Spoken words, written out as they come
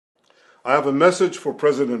I have a message for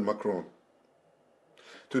President Macron.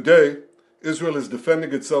 Today, Israel is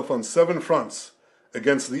defending itself on 7 fronts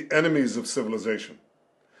against the enemies of civilization.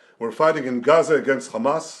 We're fighting in Gaza against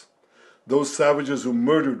Hamas, those savages who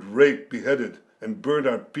murdered, raped, beheaded, and burned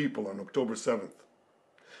our people on October 7th.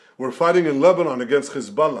 We're fighting in Lebanon against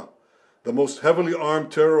Hezbollah, the most heavily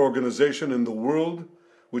armed terror organization in the world,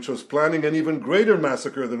 which was planning an even greater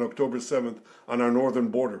massacre than October 7th on our northern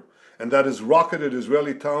border, and that has rocketed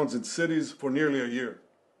Israeli towns and cities for nearly a year.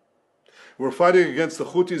 We're fighting against the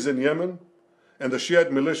Houthis in Yemen and the Shiite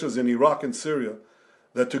militias in Iraq and Syria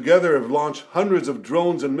that together have launched hundreds of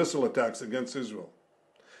drones and missile attacks against Israel.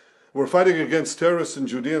 We're fighting against terrorists in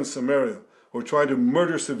Judea and Samaria who are trying to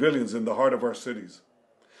murder civilians in the heart of our cities.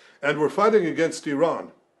 And we're fighting against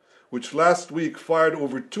Iran, which last week fired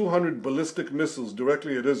over 200 ballistic missiles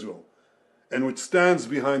directly at Israel, and which stands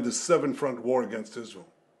behind the 7-front war against Israel.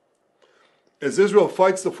 As Israel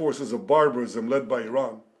fights the forces of barbarism led by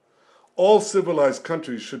Iran, all civilized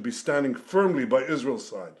countries should be standing firmly by Israel's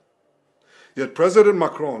side. Yet President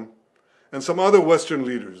Macron and some other Western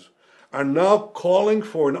leaders are now calling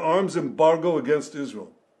for an arms embargo against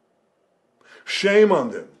Israel. Shame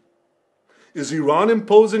on them. Is Iran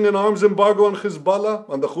imposing an arms embargo on Hezbollah,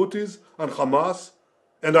 on the Houthis, on Hamas,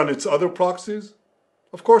 and on its other proxies?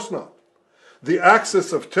 Of course not. The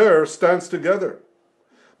axis of terror stands together.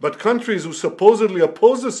 But countries who supposedly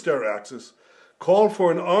oppose this terror axis call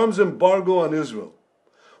for an arms embargo on Israel.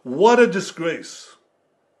 What a disgrace.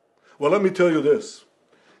 Well, let me tell you this.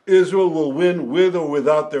 Israel will win with or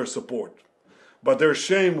without their support. But their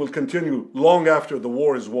shame will continue long after the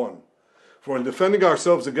war is won. For in defending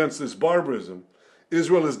ourselves against this barbarism,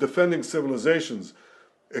 Israel is defending civilizations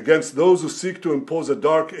against those who seek to impose a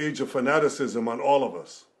dark age of fanaticism on all of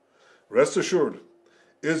us. Rest assured,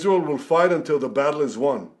 Israel will fight until the battle is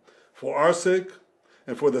won, for our sake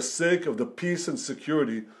and for the sake of the peace and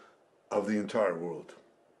security of the entire world.